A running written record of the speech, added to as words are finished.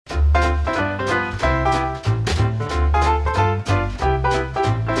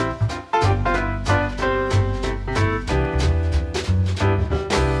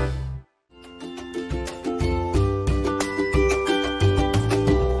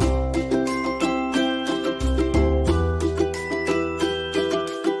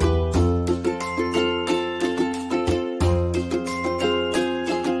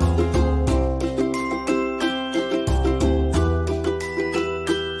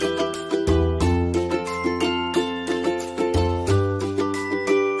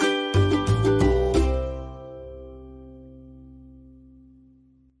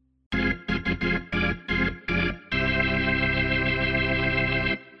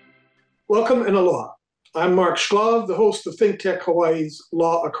Welcome and aloha. I'm Mark Shklov, the host of ThinkTech Hawaii's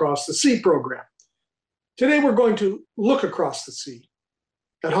Law Across the Sea program. Today we're going to look across the sea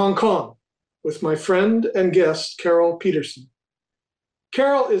at Hong Kong with my friend and guest, Carol Peterson.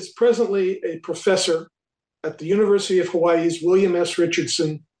 Carol is presently a professor at the University of Hawaii's William S.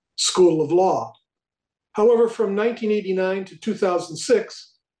 Richardson School of Law. However, from 1989 to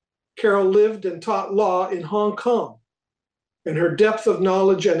 2006, Carol lived and taught law in Hong Kong, and her depth of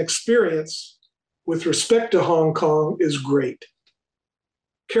knowledge and experience with respect to Hong Kong is great.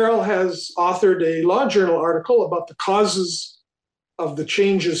 Carol has authored a law journal article about the causes of the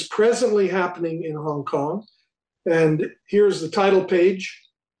changes presently happening in Hong Kong. And here's the title page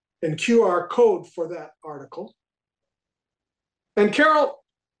and QR code for that article. And Carol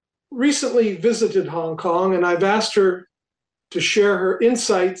recently visited Hong Kong, and I've asked her to share her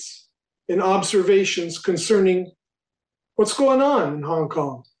insights and observations concerning what's going on in Hong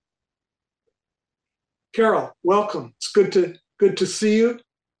Kong. Carol, welcome. It's good to see you.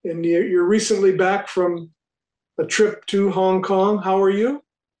 And you're recently back from a trip to Hong Kong. How are you?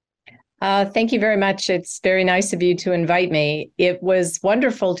 Thank you very much. It's very nice of you to invite me. It was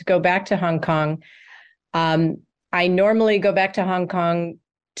wonderful to go back to Hong Kong. I normally go back to Hong Kong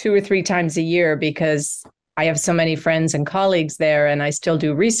 2 or 3 times a year because I have so many friends and colleagues there, and I still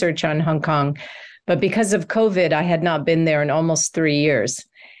do research on Hong Kong. But because of COVID, I had not been there in almost 3 years.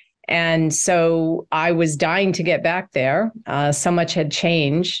 And so I was dying to get back there. So much had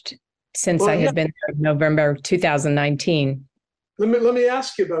changed since I had been there in November 2019. Let me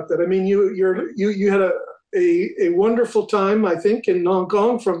ask you about that. I mean, you had a wonderful time, I think, in Hong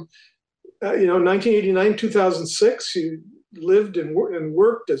Kong from 1989, 2006. You lived and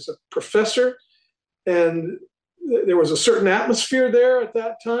worked as a professor, and there was a certain atmosphere there at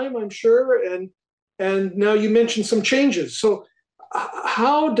that time, I'm sure. And now you mentioned some changes. So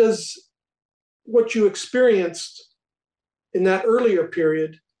how does what you experienced in that earlier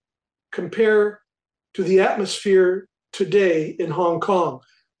period compare to the atmosphere today in Hong Kong?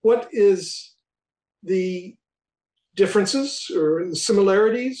 What is the differences or the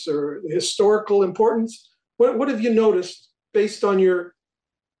similarities or the historical importance? What have you noticed based on your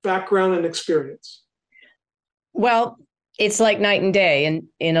background and experience? Well, it's like night and day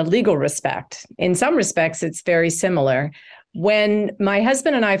in a legal respect. In some respects, it's very similar. When my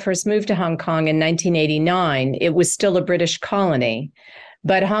husband and I first moved to Hong Kong in 1989, it was still a British colony.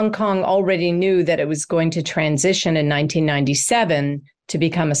 But Hong Kong already knew that it was going to transition in 1997 to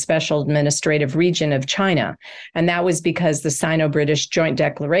become a special administrative region of China. And that was because the Sino-British Joint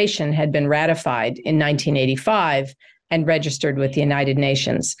Declaration had been ratified in 1985 and registered with the United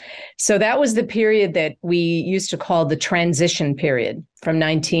Nations. So that was the period that we used to call the transition period from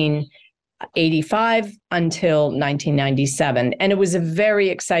 1985 until 1997. And it was a very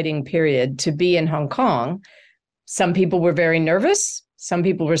exciting period to be in Hong Kong. Some people were very nervous. Some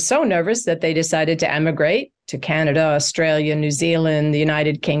people were so nervous that they decided to emigrate to Canada, Australia, New Zealand, the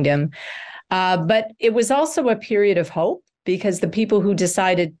United Kingdom. But it was also a period of hope because the people who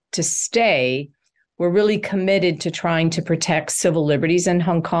decided to stay were really committed to trying to protect civil liberties in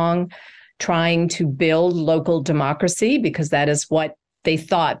Hong Kong, trying to build local democracy, because that is what they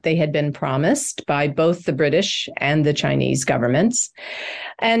thought they had been promised by both the British and the Chinese governments.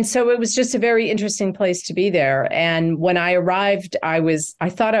 And so it was just a very interesting place to be there. And when I arrived, I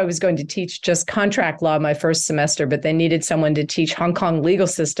thought I was going to teach just contract law my first semester, but they needed someone to teach Hong Kong legal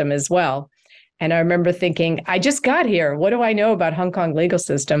system as well. And I remember thinking, I just got here. What do I know about Hong Kong legal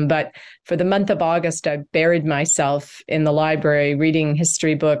system? But for the month of August, I buried myself in the library, reading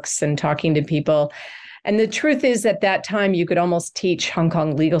history books and talking to people. And the truth is, at that time, you could almost teach Hong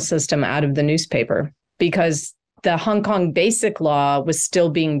Kong legal system out of the newspaper because the Hong Kong Basic Law was still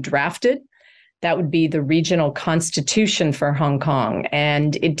being drafted. That would be the regional constitution for Hong Kong.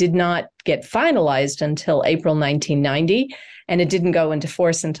 And it did not get finalized until April 1990, and it didn't go into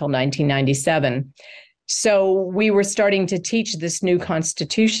force until 1997. So we were starting to teach this new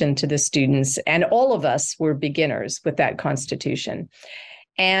constitution to the students, and all of us were beginners with that constitution.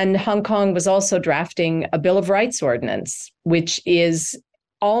 And Hong Kong was also drafting a Bill of Rights ordinance, which is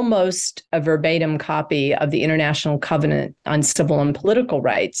almost a verbatim copy of the International Covenant on Civil and Political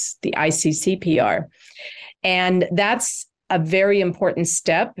Rights, the ICCPR. And that's a very important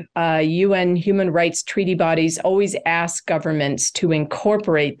step. UN human rights treaty bodies always ask governments to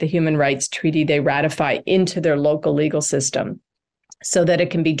incorporate the human rights treaty they ratify into their local legal system, so that it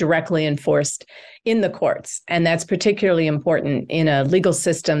can be directly enforced in the courts. And that's particularly important in a legal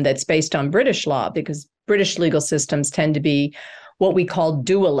system that's based on British law, because British legal systems tend to be what we call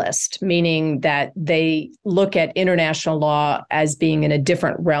dualist, meaning that they look at international law as being in a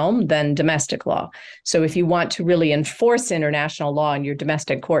different realm than domestic law. So if you want to really enforce international law in your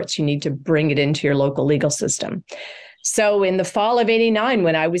domestic courts, you need to bring it into your local legal system. So in the fall of '89,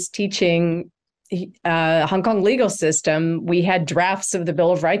 when I was teaching Hong Kong legal system, we had drafts of the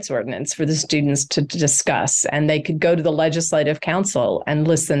Bill of Rights ordinance for the students to discuss, and they could go to the Legislative Council and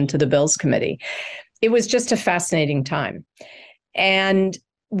listen to the Bills Committee. It was just a fascinating time. And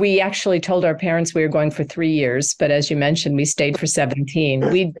we actually told our parents we were going for 3 years, but as you mentioned, we stayed for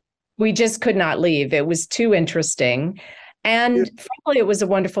 17. We just could not leave. It was too interesting. And frankly, it was a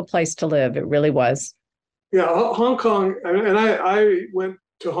wonderful place to live. It really was. Yeah, Hong Kong, and I went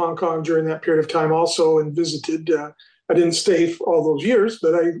to Hong Kong during that period of time also and visited. I didn't stay for all those years,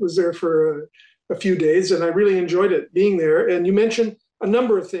 but I was there for a few days, and I really enjoyed it being there. And you mentioned a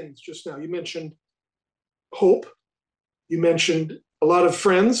number of things just now. You mentioned hope. You mentioned a lot of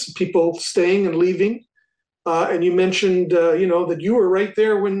friends, people staying and leaving. And you mentioned, that you were right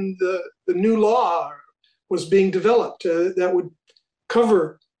there when the new law was being developed that would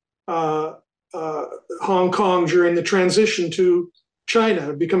cover Hong Kong during the transition to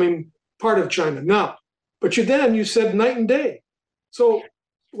China, becoming part of China. Now, but you said night and day. So,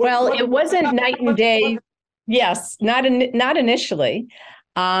 it wasn't night and day. Yes, not initially.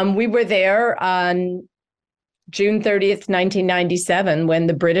 We were there on June 30th, 1997, when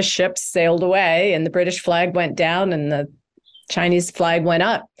the British ships sailed away and the British flag went down and the Chinese flag went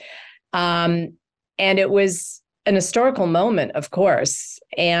up. And it was an historical moment, of course,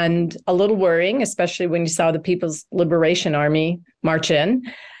 and a little worrying, especially when you saw the People's Liberation Army march in.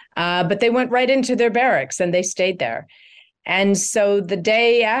 But they went right into their barracks and they stayed there. And so the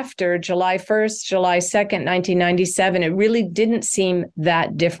day after, July 1st, July 2nd, 1997, it really didn't seem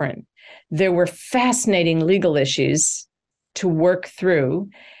that different. There were fascinating legal issues to work through.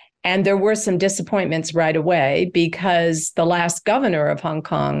 And there were some disappointments right away because the last governor of Hong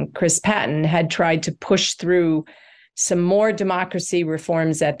Kong, Chris Patten, had tried to push through some more democracy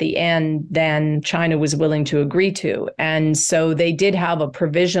reforms at the end than China was willing to agree to. And so they did have a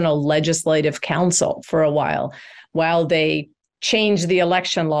provisional legislative council for a while they changed the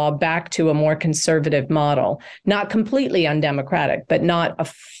election law back to a more conservative model, not completely undemocratic, but not a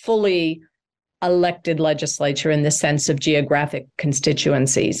fully elected legislature in the sense of geographic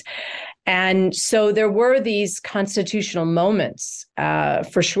constituencies. And so there were these constitutional moments,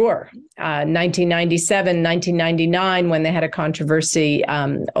 for sure. 1997, 1999, when they had a controversy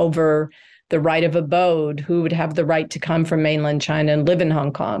over the right of abode, who would have the right to come from mainland China and live in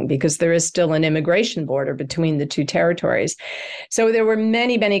Hong Kong, because there is still an immigration border between the two territories. So there were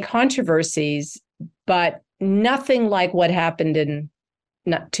many, many controversies, but nothing like what happened in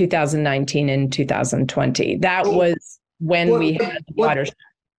 2019 and 2020. That was when we had the watershed.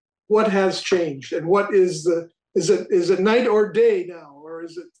 What has changed, and what is is it night or day now, or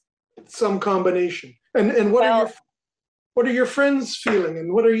is it some combination? And what are your friends feeling,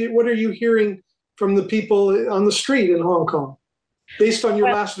 and what are you hearing from the people on the street in Hong Kong, based on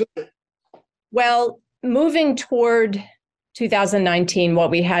your last visit? Well, moving toward 2019, what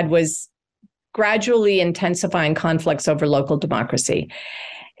we had was gradually intensifying conflicts over local democracy.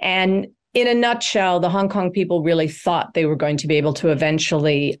 And in a nutshell, the Hong Kong people really thought they were going to be able to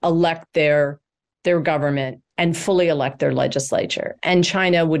eventually elect their government and fully elect their legislature. And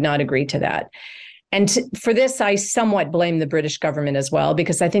China would not agree to that. And for this, I somewhat blame the British government as well,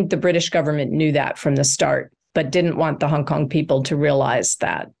 because I think the British government knew that from the start, but didn't want the Hong Kong people to realize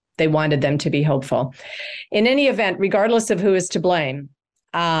that. They wanted them to be hopeful. In any event, regardless of who is to blame,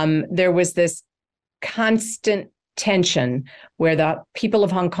 there was this constant tension where the people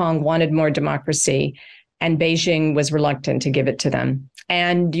of Hong Kong wanted more democracy and Beijing was reluctant to give it to them.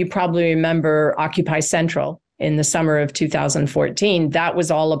 And you probably remember Occupy Central in the summer of 2014. That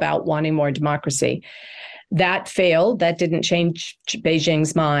was all about wanting more democracy. That failed. That didn't change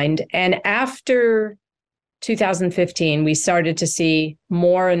Beijing's mind. And after 2015, we started to see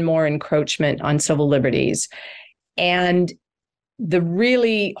more and more encroachment on civil liberties. And the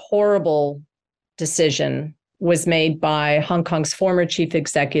really horrible decision was made by Hong Kong's former chief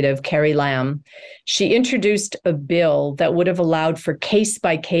executive, Carrie Lam. She introduced a bill that would have allowed for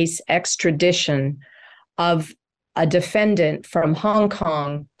case-by-case extradition of a defendant from Hong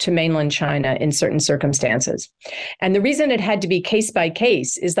Kong to mainland China in certain circumstances. And the reason it had to be case by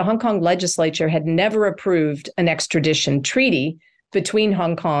case is the Hong Kong legislature had never approved an extradition treaty between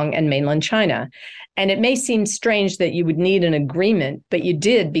Hong Kong and mainland China. And it may seem strange that you would need an agreement, but you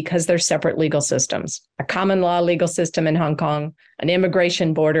did because they're separate legal systems, a common law legal system in Hong Kong, an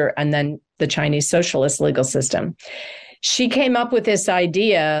immigration border, and then the Chinese socialist legal system. She came up with this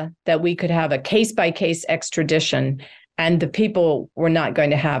idea that we could have a case-by-case extradition, and the people were not going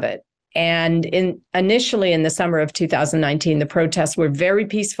to have it. And initially in the summer of 2019, the protests were very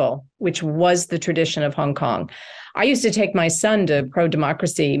peaceful, which was the tradition of Hong Kong. I used to take my son to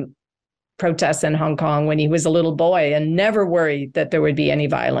pro-democracy protests in Hong Kong when he was a little boy and never worried that there would be any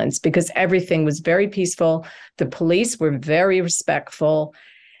violence because everything was very peaceful. The police were very respectful.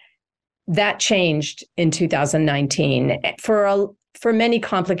 That changed in 2019 for many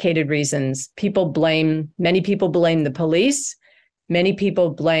complicated reasons. Many people blame the police. Many people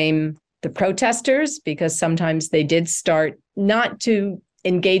blame the protesters because sometimes they did start not to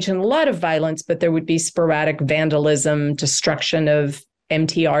engage in a lot of violence, but there would be sporadic vandalism, destruction of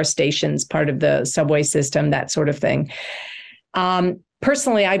MTR stations, part of the subway system, that sort of thing.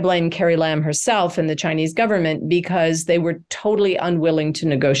 Personally, I blame Carrie Lam herself and the Chinese government because they were totally unwilling to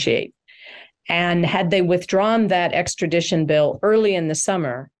negotiate. And had they withdrawn that extradition bill early in the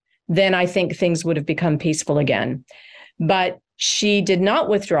summer, then I think things would have become peaceful again. But she did not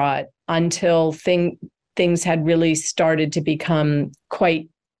withdraw it until things had really started to become quite,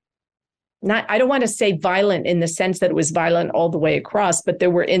 I don't want to say violent in the sense that it was violent all the way across, but there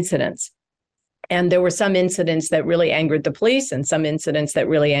were incidents. And there were some incidents that really angered the police and some incidents that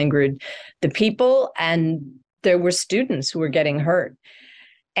really angered the people. And there were students who were getting hurt.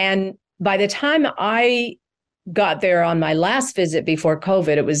 And by the time I got there on my last visit before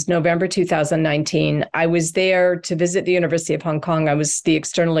COVID, it was November 2019. I was there to visit the University of Hong Kong. I was the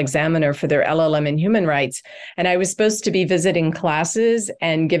external examiner for their LLM in human rights. And I was supposed to be visiting classes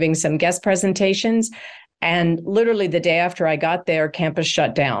and giving some guest presentations. And literally the day after I got there, campus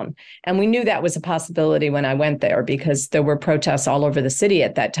shut down. And we knew that was a possibility when I went there because there were protests all over the city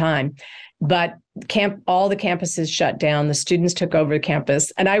at that time. But all the campuses shut down. The students took over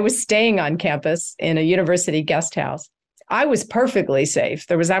campus. And I was staying on campus in a university guest house. I was perfectly safe.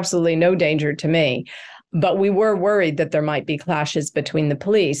 There was absolutely no danger to me. But we were worried that there might be clashes between the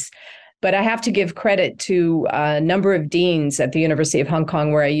police. But I have to give credit to a number of deans at the University of Hong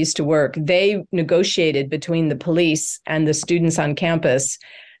Kong where I used to work. They negotiated between the police and the students on campus,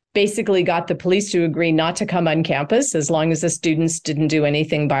 basically got the police to agree not to come on campus as long as the students didn't do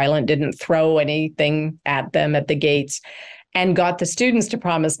anything violent, didn't throw anything at them at the gates, and got the students to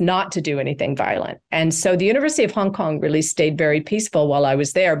promise not to do anything violent. And so the University of Hong Kong really stayed very peaceful while I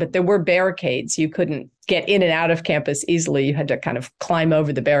was there, but there were barricades. You couldn't get in and out of campus easily. You had to kind of climb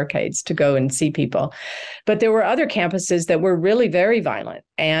over the barricades to go and see people. But there were other campuses that were really very violent,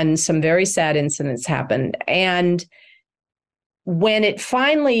 and some very sad incidents happened. And when it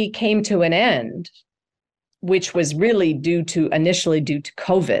finally came to an end, which was really initially due to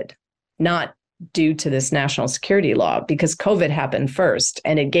COVID, not due to this national security law, because COVID happened first,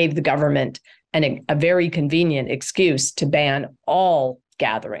 and it gave the government a very convenient excuse to ban all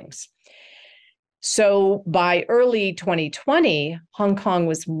gatherings. So by early 2020, Hong Kong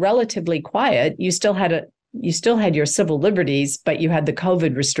was relatively quiet. You still had your civil liberties, but you had the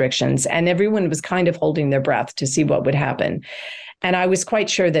COVID restrictions, and everyone was kind of holding their breath to see what would happen. And I was quite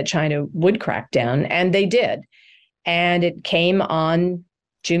sure that China would crack down, and they did. And it came on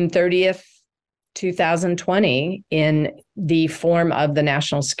June 30th, 2020 in the form of the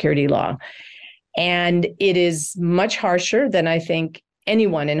national security law. And it is much harsher than I think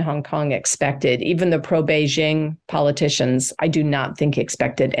anyone in Hong Kong expected. Even the pro-Beijing politicians, I do not think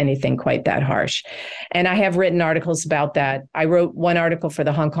expected anything quite that harsh. And I have written articles about that. I wrote one article for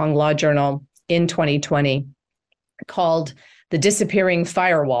the Hong Kong Law Journal in 2020 called The Disappearing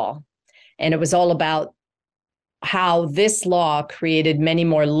Firewall. And it was all about how this law created many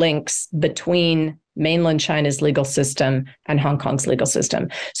more links between mainland China's legal system and Hong Kong's legal system.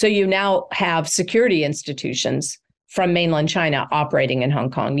 So you now have security institutions from mainland China operating in Hong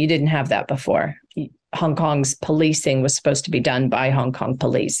Kong. You didn't have that before. Hong Kong's policing was supposed to be done by Hong Kong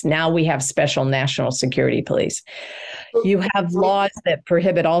police. Now we have special national security police. You have laws that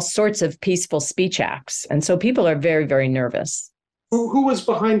prohibit all sorts of peaceful speech acts. And so people are very, very nervous. Who was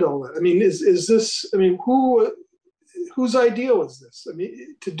behind all that? I mean, whose idea was this? I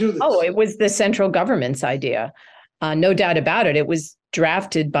mean, to do this? Oh, it was the central government's idea. No doubt about it. It was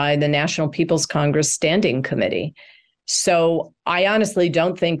drafted by the National People's Congress Standing Committee. So I honestly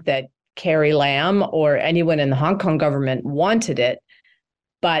don't think that Carrie Lam or anyone in the Hong Kong government wanted it,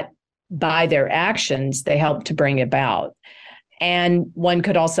 but by their actions, they helped to bring it about. And one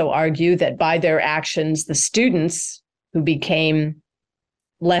could also argue that by their actions, the students who became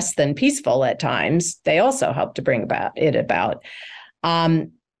less than peaceful at times, they also helped to bring it about.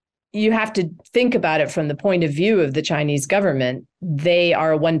 You have to think about it from the point of view of the Chinese government. They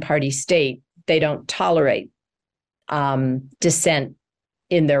are a one-party state. They don't tolerate dissent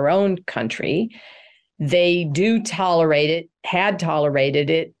in their own country. They do tolerate it, had tolerated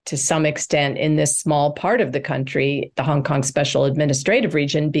it to some extent in this small part of the country, the Hong Kong Special Administrative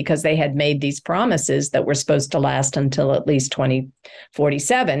Region, because they had made these promises that were supposed to last until at least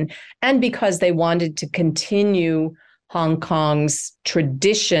 2047, and because they wanted to continue Hong Kong's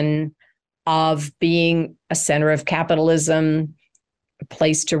tradition of being a center of capitalism, a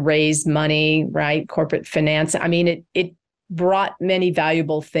place to raise money, right? Corporate finance. I mean, it brought many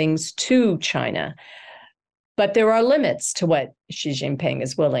valuable things to China. But there are limits to what Xi Jinping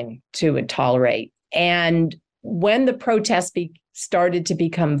is willing to tolerate. And when the protests started to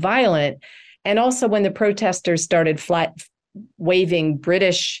become violent, and also when the protesters started waving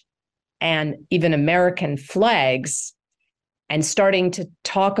British and even American flags and starting to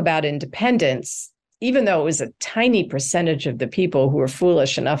talk about independence, even though it was a tiny percentage of the people who were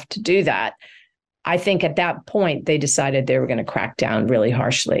foolish enough to do that, I think at that point they decided they were going to crack down really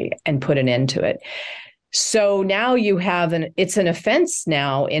harshly and put an end to it. So now you have it's an offense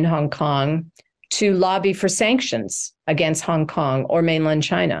now in Hong Kong to lobby for sanctions against Hong Kong or mainland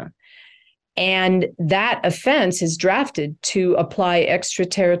China. And that offense is drafted to apply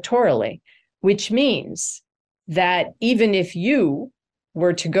extraterritorially, which means that even if you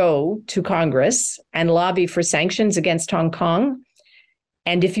were to go to Congress and lobby for sanctions against Hong Kong,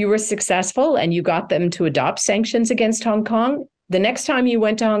 and if you were successful and you got them to adopt sanctions against Hong Kong, the next time you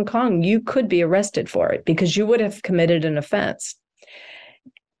went to Hong Kong, you could be arrested for it because you would have committed an offense.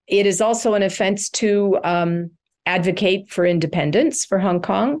 It is also an offense to advocate for independence for Hong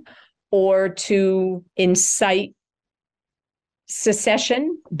Kong or to incite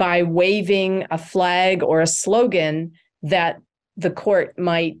secession by waving a flag or a slogan that the court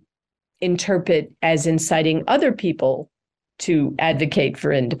might interpret as inciting other people to advocate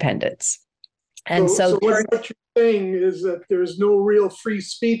for independence. And so what you're saying is that there's no real free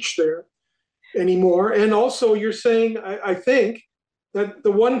speech there anymore. And also you're saying, I think, that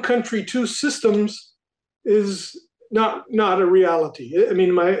the one country, two systems is not a reality. I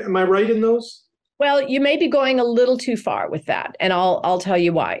mean, am I right in those? Well, you may be going a little too far with that, and I'll tell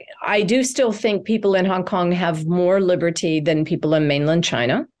you why. I do still think people in Hong Kong have more liberty than people in mainland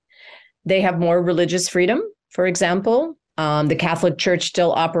China. They have more religious freedom, for example. The Catholic Church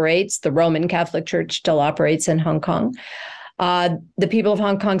still operates. The Roman Catholic Church still operates in Hong Kong. The people of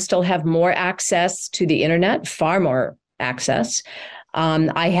Hong Kong still have more access to the internet, far more access.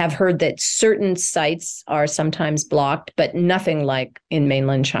 I have heard that certain sites are sometimes blocked, but nothing like in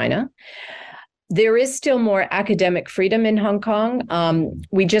mainland China. There is still more academic freedom in Hong Kong.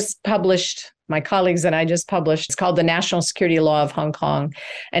 We just published, my colleagues and I just published, it's called The National Security Law of Hong Kong.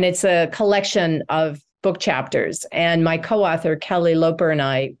 And it's a collection of book chapters. And my co-author, Kelly Loper, and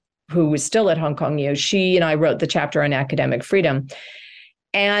I, who was still at Hong Kong U, she and I wrote the chapter on academic freedom.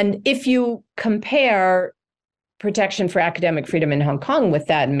 And if you compare protection for academic freedom in Hong Kong with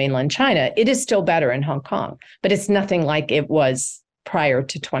that in mainland China, it is still better in Hong Kong, but it's nothing like it was prior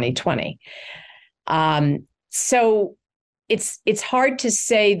to 2020. So it's hard to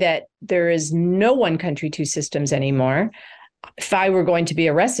say that there is no one country, two systems anymore. If I were going to be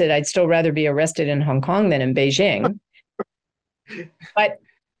arrested, I'd still rather be arrested in Hong Kong than in Beijing.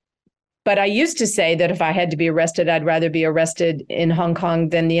 But I used to say that if I had to be arrested, I'd rather be arrested in Hong Kong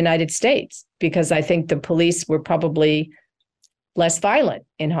than the United States, because I think the police were probably less violent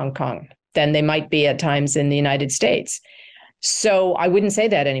in Hong Kong than they might be at times in the United States. So I wouldn't say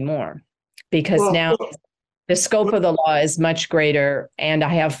that anymore, because now the scope of the law is much greater, and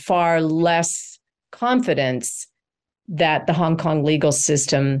I have far less confidence that the Hong Kong legal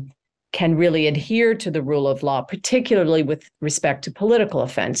system can really adhere to the rule of law, particularly with respect to political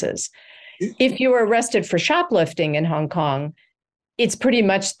offenses. If you were arrested for shoplifting in Hong Kong, it's pretty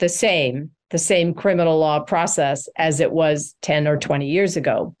much the same criminal law process as it was 10 or 20 years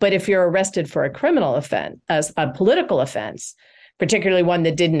ago. But if you're arrested for a criminal offense, as a political offense, particularly one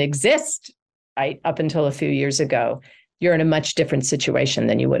that didn't exist right up until a few years ago, you're in a much different situation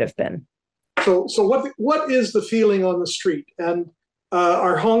than you would have been. So what is the feeling on the street? And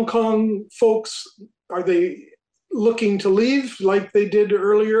are Hong Kong folks, are they looking to leave like they did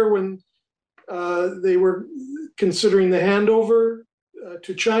earlier when they were considering the handover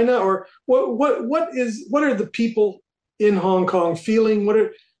to China? Or what are the people in Hong Kong feeling?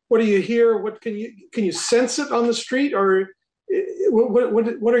 What do you hear? What can you sense it on the street? Or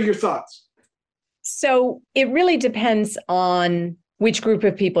what are your thoughts? So it really depends on which group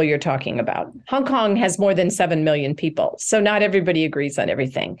of people you're talking about. Hong Kong has more than 7 million people, so not everybody agrees on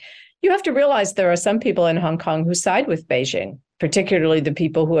everything. You have to realize there are some people in Hong Kong who side with Beijing, particularly the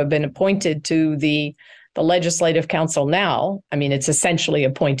people who have been appointed to the the Legislative Council now, I mean, it's essentially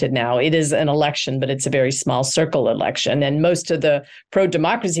appointed now. It is an election, but it's a very small circle election. And most of the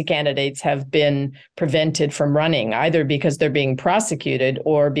pro-democracy candidates have been prevented from running, either because they're being prosecuted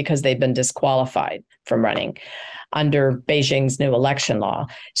or because they've been disqualified from running under Beijing's new election law.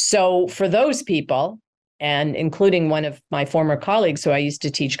 So for those people, and including one of my former colleagues who I used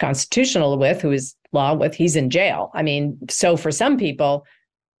to teach constitutional with, who is law with, he's in jail. I mean, so for some people,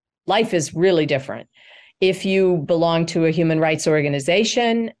 life is really different. If you belong to a human rights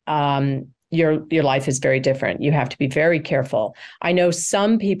organization, your life is very different. You have to be very careful. I know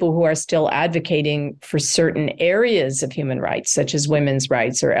some people who are still advocating for certain areas of human rights, such as women's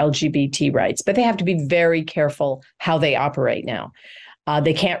rights or LGBT rights, but they have to be very careful how they operate now.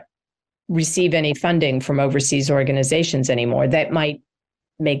 They can't receive any funding from overseas organizations anymore. That might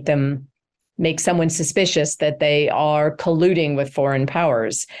make someone suspicious that they are colluding with foreign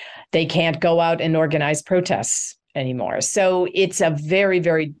powers. They can't go out and organize protests anymore. So it's a very,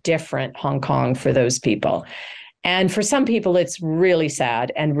 very different Hong Kong for those people. And for some people, it's really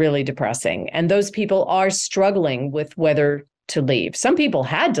sad and really depressing. And those people are struggling with whether to leave. Some people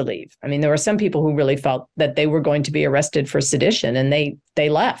had to leave. I mean, there were some people who really felt that they were going to be arrested for sedition, and they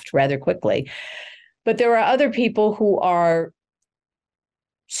left rather quickly. But there are other people who are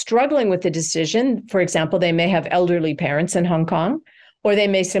struggling with the decision. For example, they may have elderly parents in Hong Kong, or they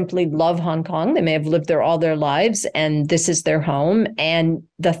may simply love Hong Kong. They may have lived there all their lives, and this is their home. And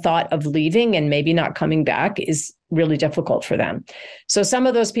the thought of leaving and maybe not coming back is really difficult for them. So some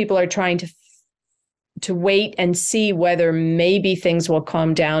of those people are trying to wait and see whether maybe things will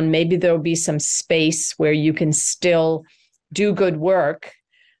calm down. Maybe there'll be some space where you can still do good work,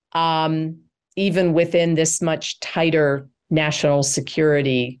 even within this much tighter national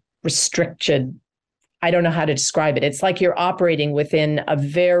security restriction. I don't know how to describe it. It's like you're operating within a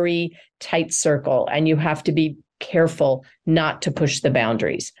very tight circle, and you have to be careful not to push the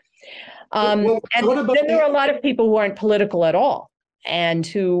boundaries. And then there are a lot of people who aren't political at all and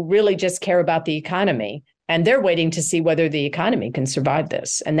who really just care about the economy. And they're waiting to see whether the economy can survive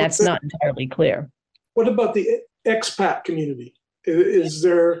this. And that's not entirely clear. What about the expat community? Is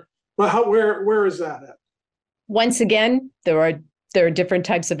there, where is that at? Once again, there are different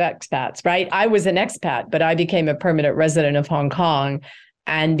types of expats, right? I was an expat, but I became a permanent resident of Hong Kong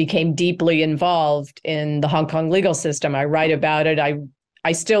and became deeply involved in the Hong Kong legal system. I write about it.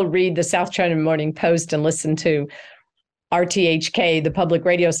 I still read the South China Morning Post and listen to RTHK, the public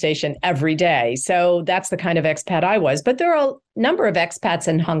radio station, every day. So that's the kind of expat I was. But there are a number of expats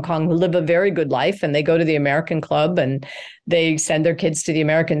in Hong Kong who live a very good life, and they go to the American club and they send their kids to the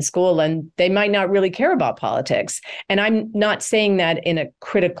American school, and they might not really care about politics. And I'm not saying that in a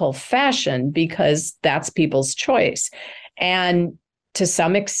critical fashion, because that's people's choice. And to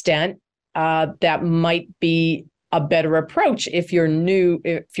some extent, that might be a better approach if you're a new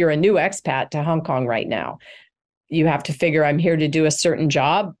expat to Hong Kong right now. You have to figure, I'm here to do a certain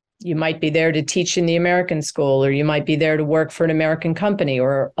job. You might be there to teach in the American school, or you might be there to work for an American company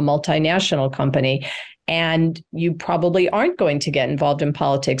or a multinational company. And you probably aren't going to get involved in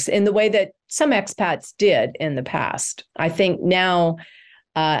politics in the way that some expats did in the past. I think now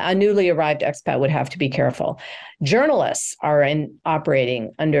a newly arrived expat would have to be careful. Journalists are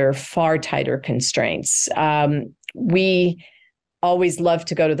operating under far tighter constraints. We always love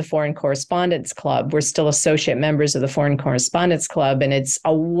to go to the Foreign Correspondents Club. We're still associate members of the Foreign Correspondents Club, and it's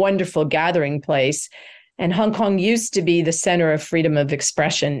a wonderful gathering place. And Hong Kong used to be the center of freedom of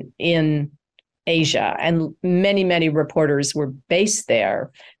expression in Asia, and many, many reporters were based there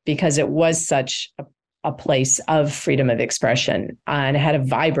because it was such a place of freedom of expression and had a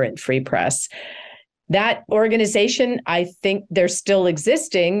vibrant free press. That organization, I think they're still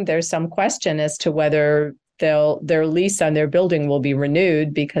existing. There's some question as to whether their lease on their building will be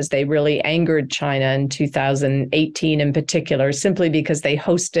renewed, because they really angered China in 2018 in particular, simply because they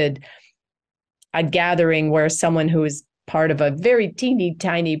hosted a gathering where someone who is part of a very teeny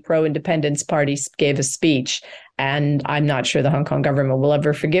tiny pro-independence party gave a speech. And I'm not sure the Hong Kong government will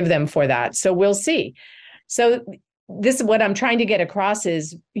ever forgive them for that. So we'll see. So this is what I'm trying to get across,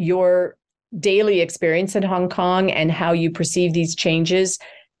 is your daily experience in Hong Kong and how you perceive these changes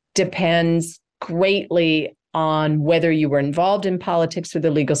depends greatly on whether you were involved in politics or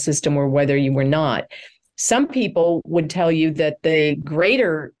the legal system or whether you were not. Some people would tell you that the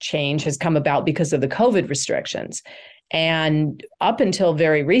greater change has come about because of the COVID restrictions. And up until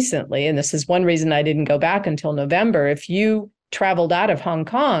very recently, and this is one reason I didn't go back until November, if you traveled out of Hong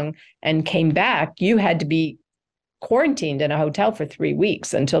Kong and came back, you had to be quarantined in a hotel for 3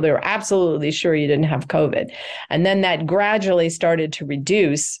 weeks until they were absolutely sure you didn't have COVID. And then that gradually started to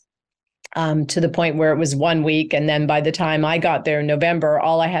reduce to the point where it was 1 week. And then by the time I got there in November,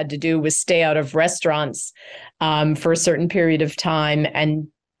 all I had to do was stay out of restaurants for a certain period of time and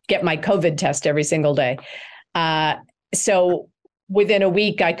get my COVID test every single day. So within a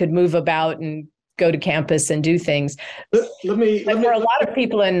week, I could move about and go to campus and do things. But for a lot of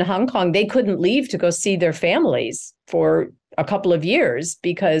people in Hong Kong, they couldn't leave to go see their families for a couple of years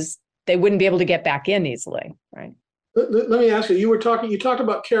because they wouldn't be able to get back in easily, right? Let me ask you, you talked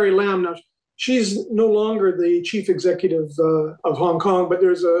about Carrie Lam. Now, she's no longer the chief executive of Hong Kong, but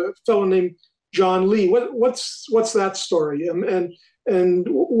there's a fellow named John Lee. What's that story? And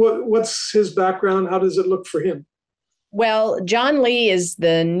what's his background? How does it look for him? Well, John Lee is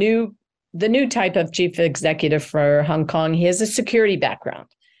the new type of chief executive for Hong Kong. He has a security background.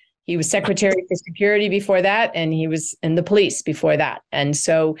 He was Secretary for Security before that, and he was in the police before that. And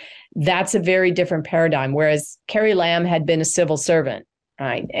so that's a very different paradigm, whereas Carrie Lam had been a civil servant,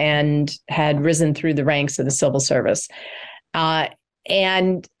 right, and had risen through the ranks of the civil service.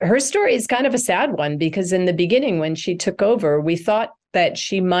 And her story is kind of a sad one because in the beginning, when she took over, we thought that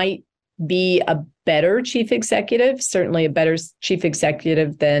she might be a better chief executive, certainly a better chief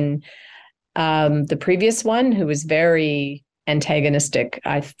executive than the previous one, who was very antagonistic,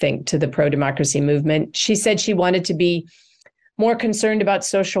 I think, to the pro-democracy movement. She said she wanted to be more concerned about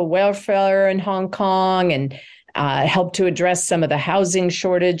social welfare in Hong Kong and help to address some of the housing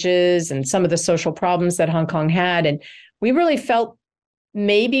shortages and some of the social problems that Hong Kong had. And we really felt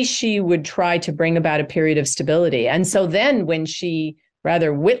maybe she would try to bring about a period of stability. And so then when she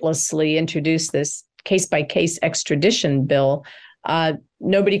rather witlessly introduced this case-by-case extradition bill,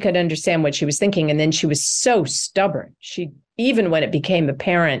 nobody could understand what she was thinking. And then she was so stubborn. Even when it became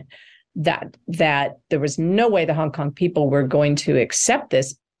apparent that there was no way the Hong Kong people were going to accept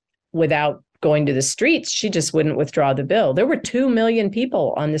this without going to the streets, she just wouldn't withdraw the bill. There were 2 million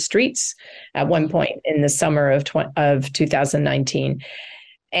people on the streets at one point in the summer of 2019.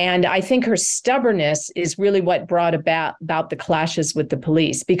 And I think her stubbornness is really what brought about the clashes with the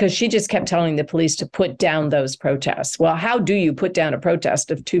police, because she just kept telling the police to put down those protests. Well, how do you put down a protest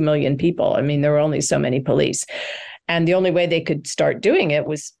of 2 million people? I mean, there were only so many police. And the only way they could start doing it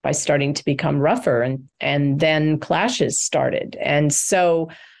was by starting to become rougher. And then clashes started. And so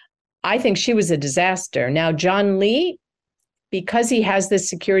I think she was a disaster. Now, John Lee, because he has this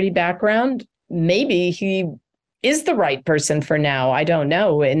security background, maybe he is the right person for now. I don't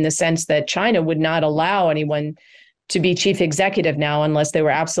know, in the sense that China would not allow anyone to be chief executive now unless they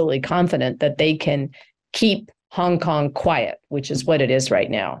were absolutely confident that they can keep Hong Kong quiet, which is what it is right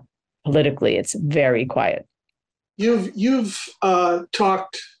now. Politically, it's very quiet. You've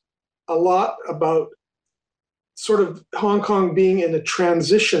talked a lot about sort of Hong Kong being in a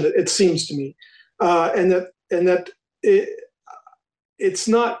transition, it seems to me, and that it's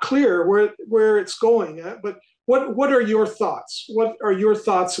not clear where it's going. But what are your thoughts? What are your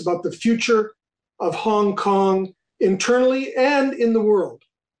thoughts about the future of Hong Kong internally and in the world?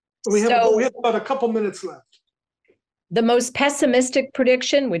 We have about a couple minutes left. The most pessimistic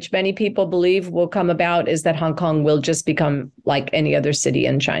prediction, which many people believe will come about, is that Hong Kong will just become like any other city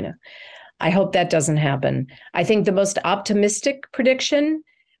in China. I hope that doesn't happen. I think the most optimistic prediction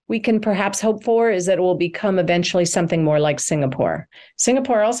we can perhaps hope for is that it will become eventually something more like Singapore.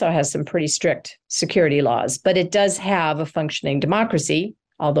 Singapore also has some pretty strict security laws, but it does have a functioning democracy,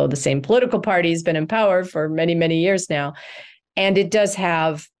 although the same political party has been in power for many, many years now. And it does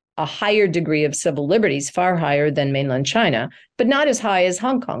have a higher degree of civil liberties, far higher than mainland China, but not as high as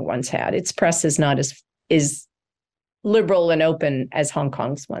Hong Kong once had. Its press is not as liberal and open as Hong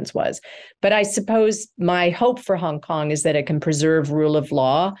Kong's once was. But I suppose my hope for Hong Kong is that it can preserve rule of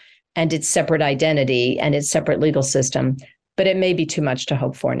law and its separate identity and its separate legal system. But it may be too much to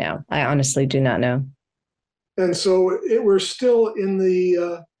hope for now. I honestly do not know. And so we're still in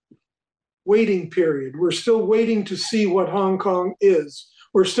the waiting period. We're still waiting to see what Hong Kong is.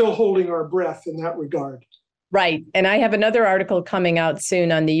 We're still holding our breath in that regard. Right. And I have another article coming out soon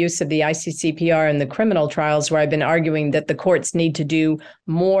on the use of the ICCPR in the criminal trials, where I've been arguing that the courts need to do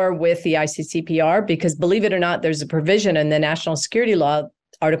more with the ICCPR, because believe it or not, there's a provision in the National Security Law,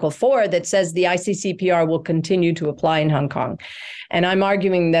 Article 4, that says the ICCPR will continue to apply in Hong Kong. And I'm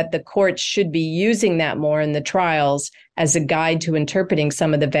arguing that the courts should be using that more in the trials as a guide to interpreting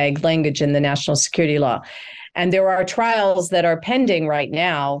some of the vague language in the National Security Law. And there are trials that are pending right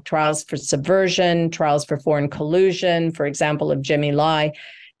now, trials for subversion, trials for foreign collusion, for example, of Jimmy Lai.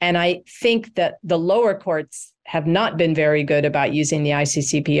 And I think that the lower courts have not been very good about using the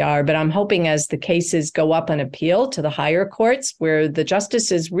ICCPR, but I'm hoping as the cases go up on appeal to the higher courts, where the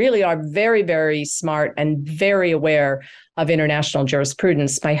justices really are very, very smart and very aware of international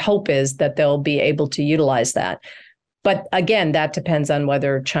jurisprudence, my hope is that they'll be able to utilize that. But again, that depends on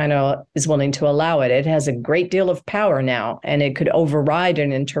whether China is willing to allow it. It has a great deal of power now, and it could override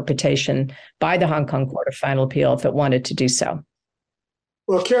an interpretation by the Hong Kong Court of Final Appeal if it wanted to do so.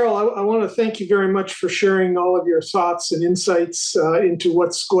 Well, Carol, I want to thank you very much for sharing all of your thoughts and insights into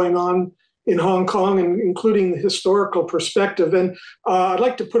what's going on in Hong Kong, and including the historical perspective. And I'd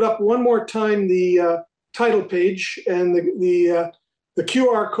like to put up one more time the title page, and the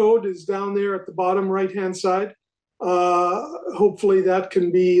QR code is down there at the bottom right-hand side. Hopefully that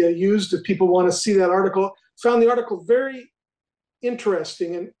can be used if people want to see that article. Found the article very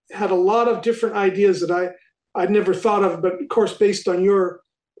interesting and had a lot of different ideas that I'd never thought of, but of course, based on your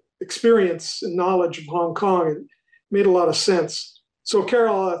experience and knowledge of Hong Kong, it made a lot of sense. So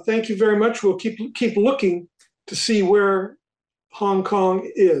Carol, thank you very much. We'll keep looking to see where Hong Kong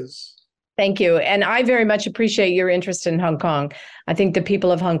is. Thank you. And I very much appreciate your interest in Hong Kong. I think the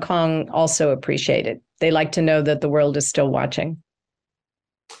people of Hong Kong also appreciate it. They like to know that the world is still watching.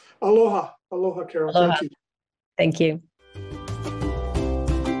 Aloha. Aloha, Carol. Aloha. Thank you. Thank you.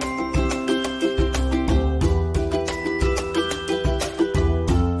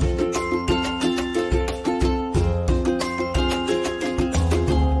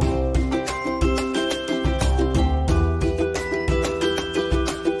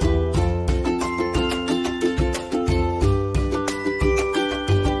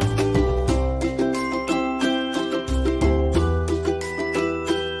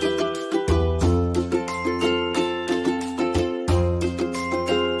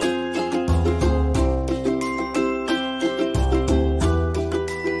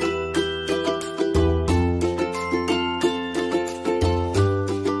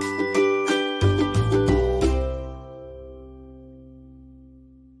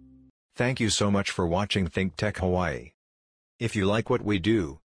 Thank you so much for watching ThinkTech Hawaii. If you like what we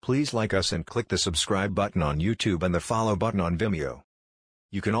do, please like us and click the subscribe button on YouTube and the follow button on Vimeo.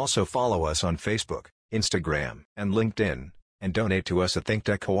 You can also follow us on Facebook, Instagram, and LinkedIn, and donate to us at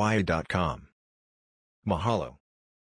thinktechhawaii.com. Mahalo.